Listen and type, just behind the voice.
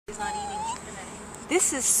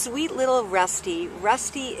This is sweet little Rusty.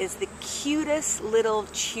 Rusty is the cutest little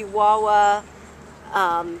Chihuahua,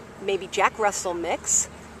 maybe Jack Russell mix.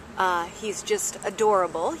 He's just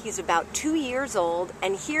adorable. He's about 2 years old,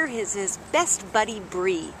 and here is his best buddy,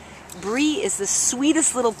 Bree. Bree is the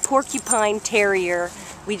sweetest little porcupine terrier.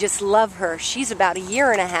 We just love her. She's about 1.5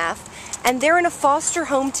 years, and they're in a foster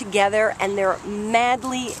home together, and they're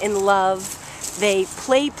madly in love. They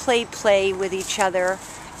play with each other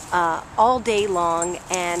all day long,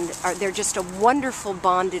 and they're just a wonderful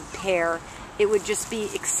bonded pair. It would just be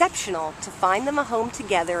exceptional to find them a home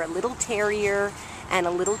together, a little terrier and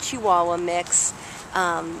a little Chihuahua mix,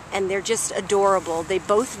 and they're just adorable. They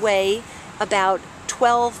both weigh about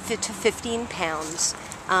 12 to 15 pounds.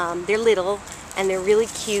 They're little, and they're really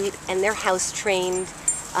cute, and they're house trained,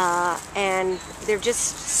 and they're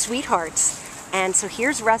just sweethearts. And so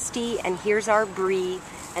here's Rusty, and here's our Bree,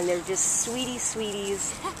 and they're just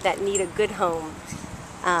sweeties that need a good home.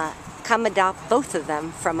 Come adopt both of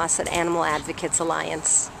them from us at Animal Advocates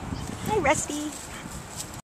Alliance. Hi, Rusty.